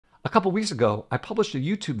A couple weeks ago, I published a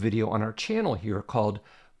YouTube video on our channel here called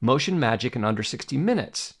Motion Magic in Under 60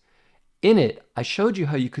 Minutes. In it, I showed you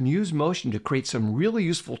how you can use Motion to create some really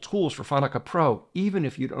useful tools for Final Cut Pro, even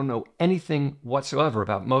if you don't know anything whatsoever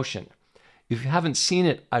about Motion. If you haven't seen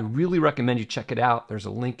it, I really recommend you check it out. There's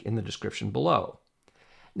a link in the description below.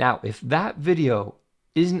 Now, if that video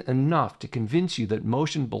isn't enough to convince you that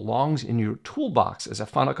Motion belongs in your toolbox as a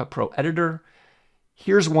Final Cut Pro editor,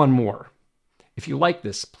 here's one more. If you like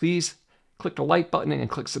this, please click the like button and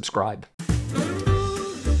click subscribe.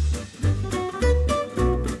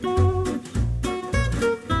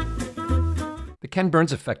 The Ken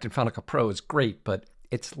Burns effect in Final Cut Pro is great, but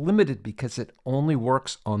it's limited because it only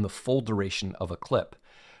works on the full duration of a clip.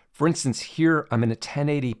 For instance, here I'm in a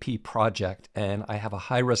 1080p project and I have a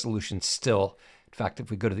high resolution still. In fact, if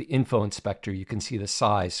we go to the info inspector, you can see the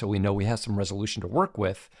size, so we know we have some resolution to work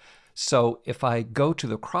with. So if I go to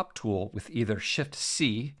the crop tool with either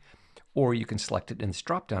Shift-C, or you can select it in this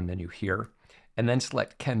drop-down menu here, and then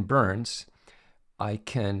select Ken Burns, I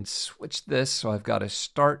can switch this. So I've got a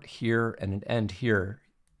start here and an end here,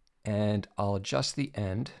 and I'll adjust the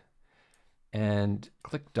end and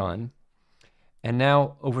click Done. And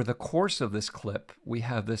now over the course of this clip, we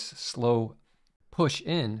have this slow push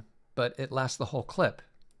in, but it lasts the whole clip.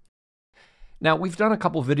 Now, we've done a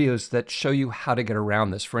couple videos that show you how to get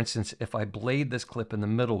around this. For instance, if I blade this clip in the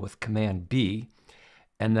middle with Command B,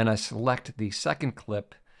 and then I select the second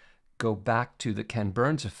clip, go back to the Ken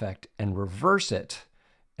Burns effect and reverse it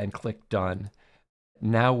and click Done.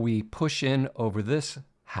 Now we push in over this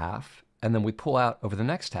half, and then we pull out over the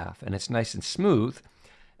next half, and it's nice and smooth.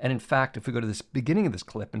 And in fact, if we go to this beginning of this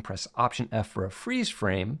clip and press Option F for a freeze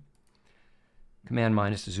frame, Command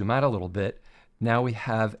minus to zoom out a little bit, now we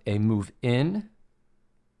have a move in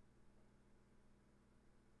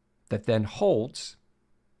that then holds,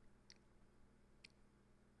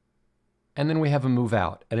 and then we have a move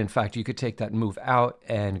out. And in fact, you could take that move out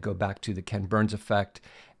and go back to the Ken Burns effect,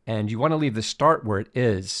 and you want to leave the start where it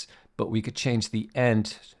is, but we could change the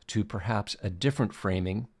end to perhaps a different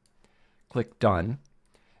framing. Click Done.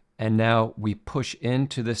 And now we push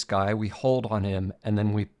into this guy, we hold on him, and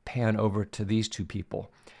then we pan over to these two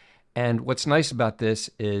people. And what's nice about this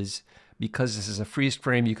is because this is a freeze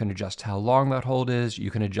frame, you can adjust how long that hold is. You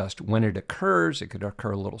can adjust when it occurs. It could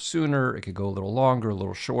occur a little sooner. It could go a little longer, a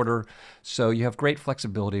little shorter. So you have great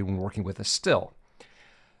flexibility when working with a still.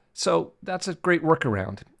 So that's a great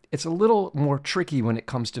workaround. It's a little more tricky when it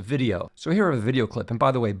comes to video. So here I have a video clip. And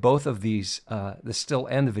by the way, both of these, the still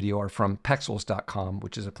and the video, are from pexels.com,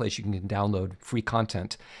 which is a place you can download free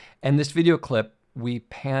content. And this video clip, we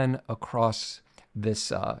pan across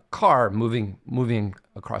this car moving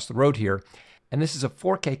across the road here. And this is a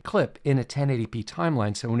 4K clip in a 1080p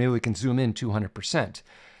timeline, so now we can zoom in 200%.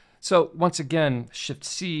 So once again,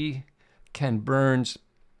 Shift-C, Ken Burns.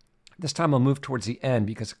 This time I'll move towards the end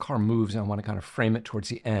because the car moves and I want to kind of frame it towards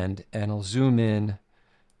the end. And I'll zoom in,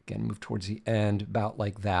 again, move towards the end about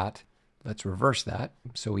like that. Let's reverse that.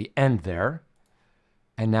 So we end there.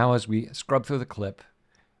 And now as we scrub through the clip,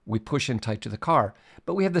 we push in tight to the car.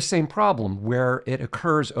 But we have the same problem where it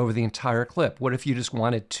occurs over the entire clip. What if you just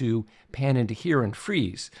wanted to pan into here and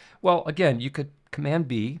freeze? Well, again, you could Command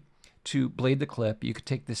B to blade the clip. You could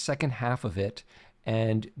take the second half of it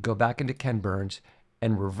and go back into Ken Burns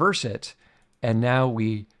and reverse it. And now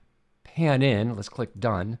we pan in. Let's click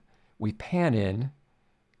Done. We pan in,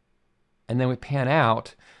 and then we pan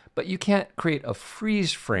out. But you can't create a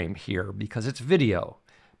freeze frame here because it's video.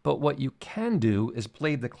 But what you can do is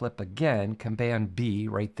blade the clip again, Command B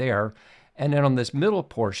right there. And then on this middle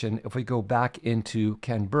portion, if we go back into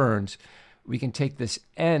Ken Burns, we can take this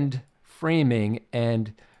end framing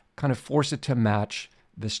and kind of force it to match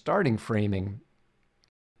the starting framing.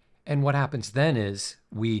 And what happens then is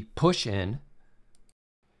we push in,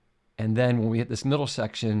 and then when we hit this middle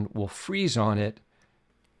section, we'll freeze on it,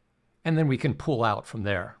 and then we can pull out from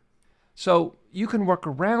there. So you can work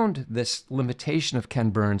around this limitation of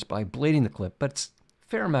Ken Burns by blading the clip, but it's a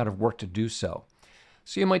fair amount of work to do so.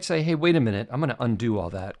 So you might say, hey, wait a minute, I'm going to undo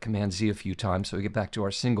all that, Command Z a few times so we get back to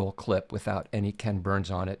our single clip without any Ken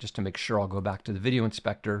Burns on it. Just to make sure, I'll go back to the video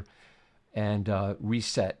inspector and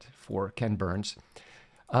reset for Ken Burns.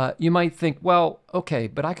 You might think, well, okay,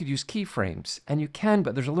 but I could use keyframes. And you can,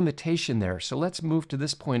 but there's a limitation there. So let's move to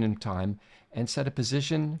this point in time and set a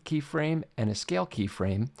position keyframe and a scale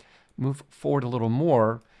keyframe. Move forward a little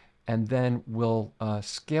more, and then we'll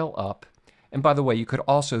scale up. And by the way, you could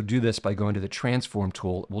also do this by going to the transform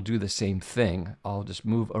tool. We'll do the same thing. I'll just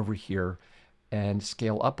move over here and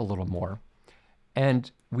scale up a little more. And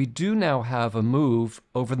we do now have a move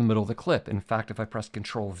over the middle of the clip. In fact, if I press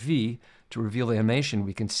Control V to reveal the animation,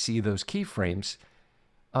 we can see those keyframes.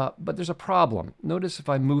 But there's a problem. Notice if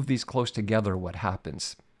I move these close together, what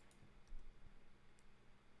happens.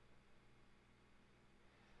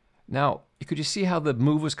 Now, could you see how the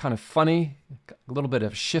move was kind of funny? A little bit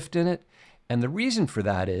of shift in it. And the reason for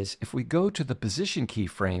that is if we go to the position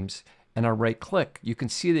keyframes and I right click, you can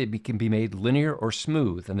see that it can be made linear or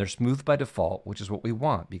smooth. And they're smooth by default, which is what we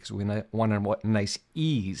want because we want a nice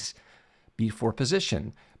ease before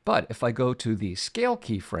position. But if I go to the scale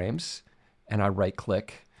keyframes and I right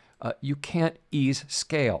click, you can't ease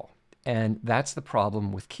scale. And that's the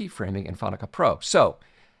problem with keyframing in Final Cut Pro. So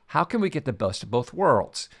how can we get the best of both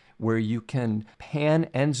worlds, where you can pan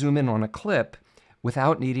and zoom in on a clip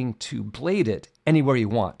without needing to blade it anywhere you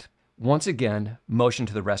want? Once again, motion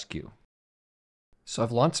to the rescue. So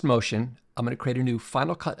I've launched motion. I'm going to create a new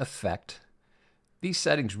Final Cut effect. These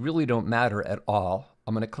settings really don't matter at all.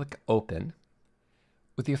 I'm going to click Open.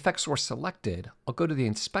 With the effect source selected, I'll go to the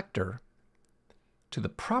Inspector, to the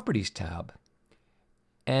Properties tab,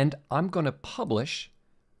 and I'm going to publish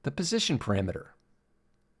the position parameter.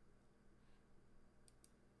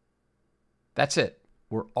 That's it.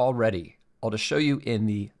 We're all ready. I'll just show you in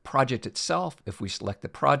the project itself. If we select the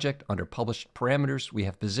project under Published Parameters, we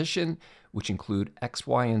have position, which include X,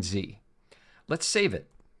 Y, and Z. Let's save it.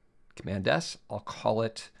 Command S. I'll call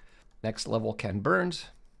it Next Level Ken Burns.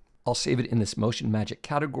 I'll save it in this Motion Magic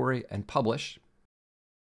category and publish.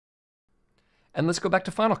 And let's go back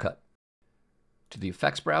to Final Cut. To the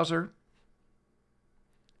Effects browser,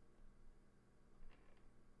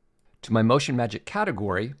 to my Motion Magic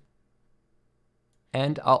category,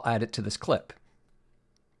 and I'll add it to this clip.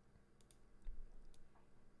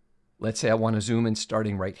 Let's say I want to zoom in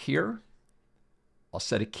starting right here. I'll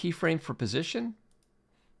set a keyframe for position.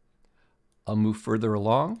 I'll move further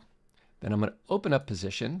along. Then I'm going to open up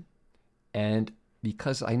position. And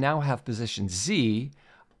because I now have position Z,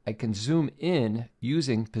 I can zoom in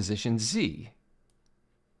using position Z.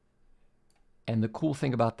 And the cool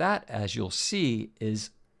thing about that, as you'll see,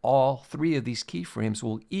 is all three of these keyframes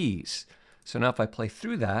will ease. So now if I play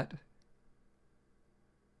through that,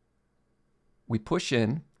 we push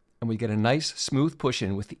in and we get a nice smooth push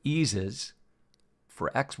in with the eases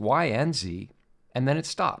for X, Y, and Z, and then it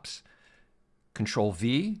stops. Control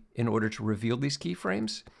V in order to reveal these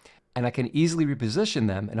keyframes, and I can easily reposition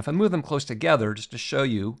them. And if I move them close together, just to show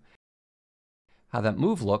you how that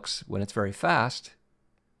move looks when it's very fast,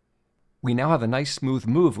 we now have a nice smooth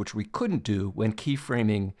move, which we couldn't do when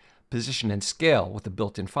keyframing position and scale with the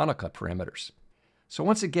built-in Final Cut parameters. So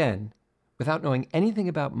once again, without knowing anything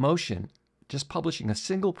about motion, just publishing a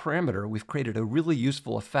single parameter, we've created a really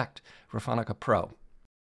useful effect for Final Cut Pro.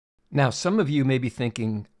 Now, some of you may be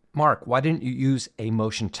thinking, Mark, why didn't you use a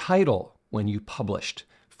motion title when you published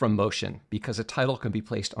from motion? Because a title can be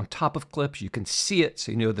placed on top of clips. You can see it,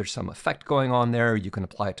 so you know there's some effect going on there. You can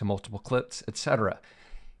apply it to multiple clips, etc.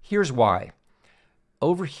 Here's why.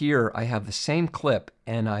 Over here, I have the same clip,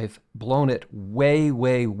 and I've blown it way,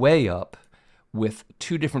 way, way up with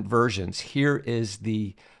two different versions. Here is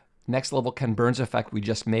the Next Level Ken Burns effect we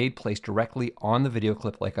just made, placed directly on the video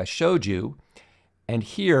clip like I showed you. And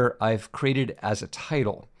here I've created as a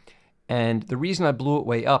title. And the reason I blew it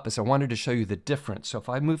way up is I wanted to show you the difference. So if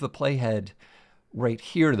I move the playhead right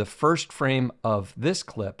here to the first frame of this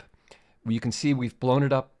clip, you can see we've blown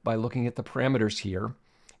it up by looking at the parameters here.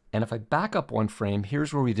 And if I back up one frame,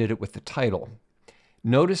 here's where we did it with the title.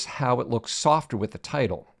 Notice how it looks softer with the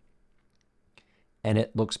title. And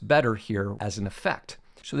it looks better here as an effect.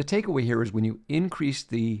 So the takeaway here is when you increase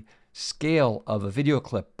the scale of a video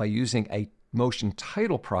clip by using a motion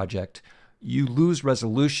title project, you lose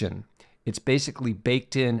resolution. It's basically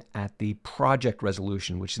baked in at the project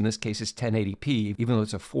resolution, which in this case is 1080p, even though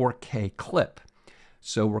it's a 4K clip.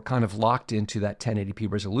 So we're kind of locked into that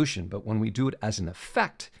 1080p resolution. But when we do it as an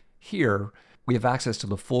effect here, we have access to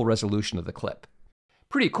the full resolution of the clip.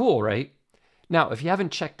 Pretty cool, right? Now, if you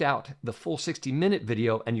haven't checked out the full 60-minute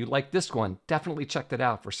video and you like this one, definitely check that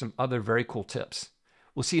out for some other very cool tips.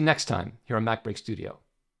 We'll see you next time here on MacBreak Studio.